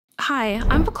Hi,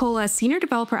 I'm Vakola, Senior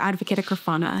Developer Advocate at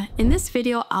Grafana. In this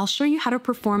video, I'll show you how to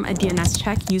perform a DNS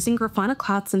check using Grafana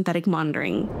Cloud Synthetic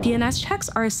Monitoring. DNS checks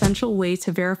are an essential way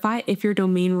to verify if your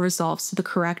domain resolves to the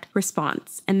correct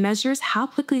response and measures how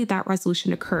quickly that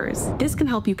resolution occurs. This can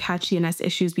help you catch DNS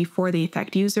issues before they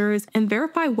affect users and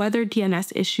verify whether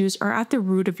DNS issues are at the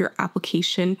root of your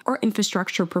application or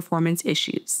infrastructure performance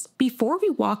issues. Before we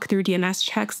walk through DNS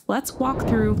checks, let's walk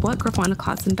through what Grafana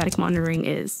Cloud Synthetic Monitoring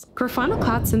is. Grafana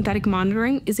Cloud Synthetic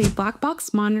Monitoring is a black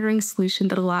box monitoring solution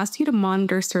that allows you to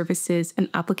monitor services and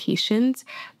applications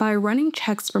by running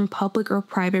checks from public or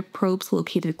private probes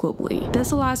located globally.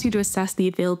 This allows you to assess the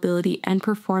availability and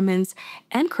performance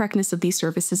and correctness of these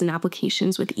services and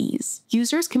applications with ease.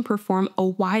 Users can perform a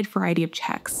wide variety of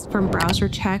checks, from browser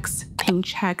checks, ping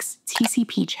checks,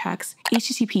 TCP checks,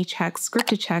 HTTP checks,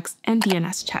 scripted checks, and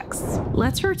DNS checks.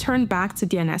 Let's return back to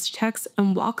DNS checks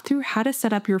and walk through how to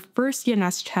set up your first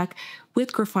DNS check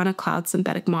with Grafana Cloud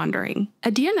Synthetic Monitoring.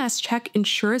 A DNS check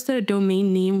ensures that a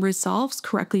domain name resolves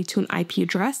correctly to an IP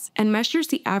address and measures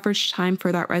the average time for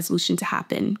that resolution to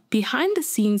happen. Behind the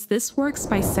scenes, this works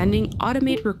by sending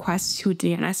automated requests to a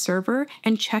DNS server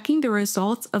and checking the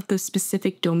results of the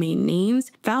specific domain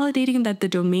names, validating that the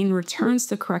domain returns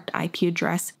the correct IP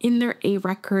address in their A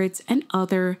records and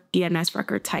other DNS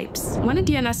record types. When a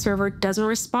DNS server doesn't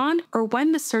respond, or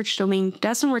when the search domain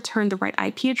doesn't return the right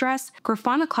IP address,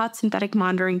 Grafana Cloud Synthetic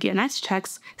Monitoring DNS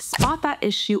checks spot that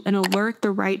issue and alert the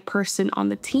right person on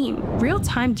the team.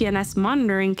 Real-time DNS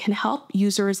monitoring can help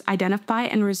users identify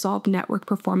and resolve network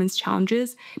performance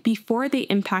challenges before they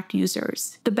impact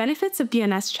users. The benefits of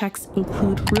DNS checks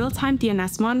include real-time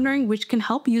DNS monitoring, which can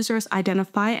help users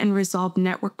identify and resolve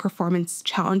network performance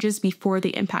challenges before they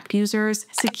impact users,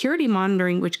 security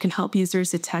monitoring, which can help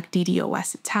users detect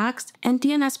DDoS attacks, and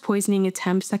DNS poisoning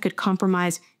attempts that could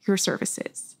compromise your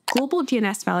services. Global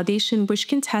DNS validation, which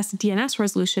can test DNS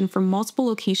resolution from multiple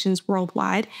locations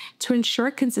worldwide to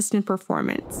ensure consistent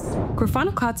performance.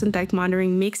 Grafana Cloud Synthetic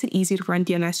Monitoring makes it easy to run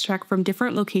DNS check from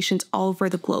different locations all over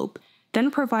the globe, then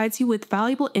provides you with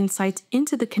valuable insights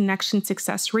into the connection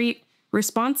success rate,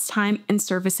 response time, and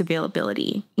service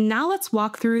availability. Now let's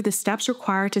walk through the steps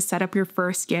required to set up your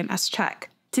first DNS check.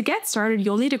 To get started,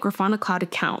 you'll need a Grafana Cloud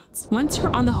account. Once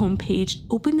you're on the home page,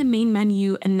 open the main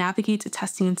menu and navigate to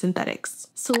Testing and Synthetics.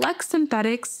 Select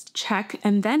Synthetics, check,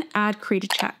 and then add Create a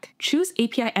Check. Choose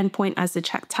API Endpoint as the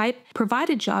check type. Provide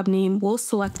a job name. We'll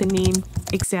select the name,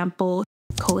 example,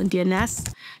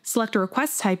 :DNS. Select a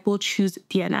request type, we'll choose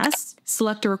DNS.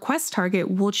 Select a request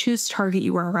target, we'll choose target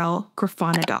URL,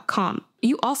 grafana.com.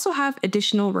 You also have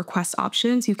additional request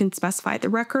options. You can specify the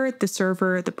record, the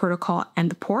server, the protocol,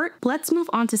 and the port. Let's move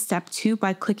on to step 2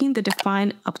 by clicking the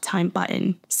Define Uptime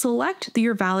button. Select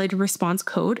your valid response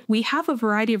code. We have a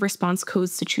variety of response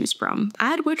codes to choose from.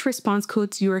 Add which response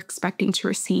codes you're expecting to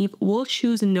receive. We'll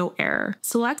choose no error.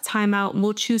 Select timeout.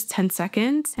 We'll choose 10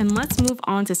 seconds. And let's move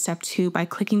on to step 2 by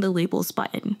clicking the Labels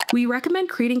button. We recommend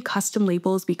creating custom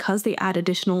labels because they add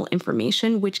additional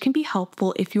information, which can be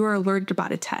helpful if you are alerted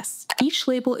about a test. Each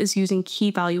label is using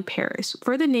key value pairs.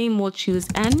 For the name, we'll choose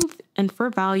env, and for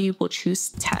value, we'll choose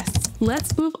test.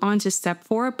 Let's move on to step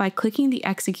 4 by clicking the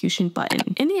execution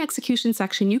button. In the execution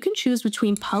section, you can choose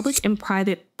between public and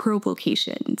private probe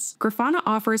locations. Grafana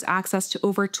offers access to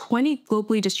over 20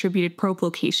 globally distributed probe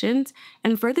locations,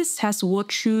 and for this test, we'll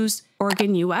choose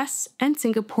Oregon, US, and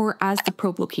Singapore as the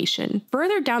probe location.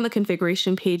 Further down the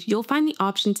configuration page, you'll find the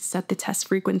option to set the test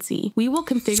frequency. We will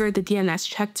configure the DNS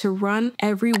check to run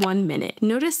every 1 minute.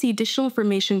 Notice the additional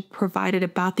information provided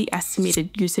about the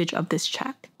estimated usage of this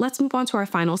check. Let's move on to our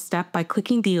final step by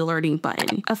clicking the alerting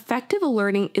button. Effective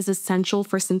alerting is essential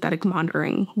for synthetic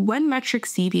monitoring. When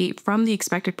metrics deviate from the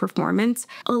expected performance,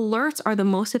 alerts are the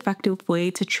most effective way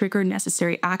to trigger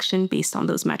necessary action based on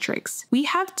those metrics. We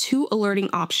have 2 alerting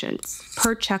options: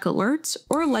 per check alerts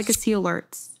or legacy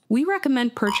alerts. We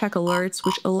recommend per check alerts,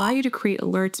 which allow you to create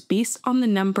alerts based on the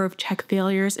number of check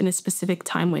failures in a specific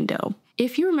time window.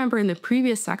 If you remember in the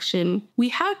previous section, we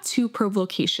had 2 probe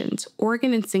locations,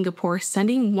 Oregon and Singapore,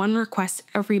 sending 1 request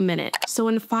every minute. So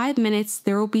in 5 minutes,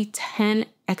 there will be 10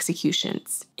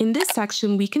 executions. In this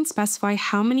section, we can specify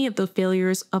how many of the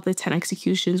failures of the 10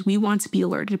 executions we want to be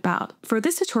alerted about. For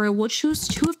this tutorial, we'll choose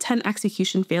 2 of 10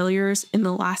 execution failures in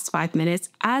the last 5 minutes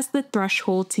as the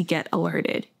threshold to get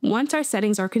alerted. Once our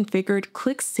settings are configured,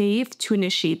 click Save to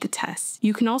initiate the test.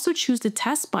 You can also choose the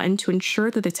Test button to ensure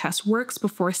that the test works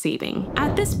before saving.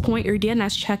 At this point, your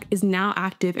DNS check is now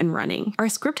active and running. Our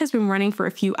script has been running for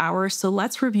a few hours, so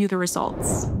let's review the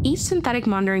results. Each synthetic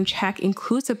monitoring check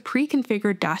includes a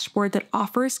pre-configured dashboard that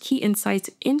offers key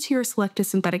insights into your selected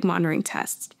synthetic monitoring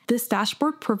tests. This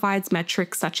dashboard provides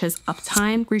metrics such as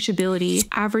uptime, reachability,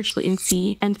 average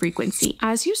latency, and frequency.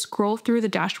 As you scroll through the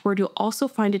dashboard, you'll also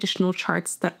find additional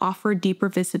charts that offer deeper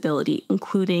visibility,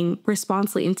 including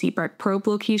response latency by probe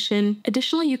location.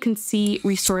 Additionally, you can see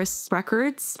resource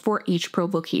records for each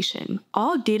probe location.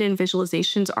 All data and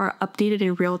visualizations are updated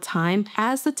in real time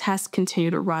as the tests continue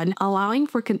to run, allowing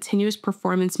for continuous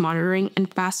performance monitoring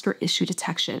and faster issue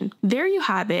detection. There you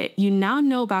have it. You now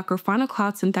know about Grafana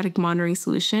Cloud Synthetic Monitoring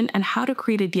solution and how to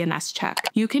create a DNS check.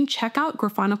 You can check out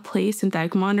Grafana Play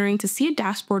Synthetic Monitoring to see a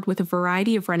dashboard with a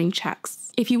variety of running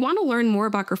checks. If you want to learn more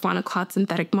about Grafana Cloud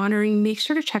Synthetic Monitoring, make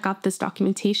sure to check out this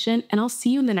documentation, and I'll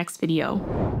see you in the next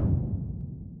video.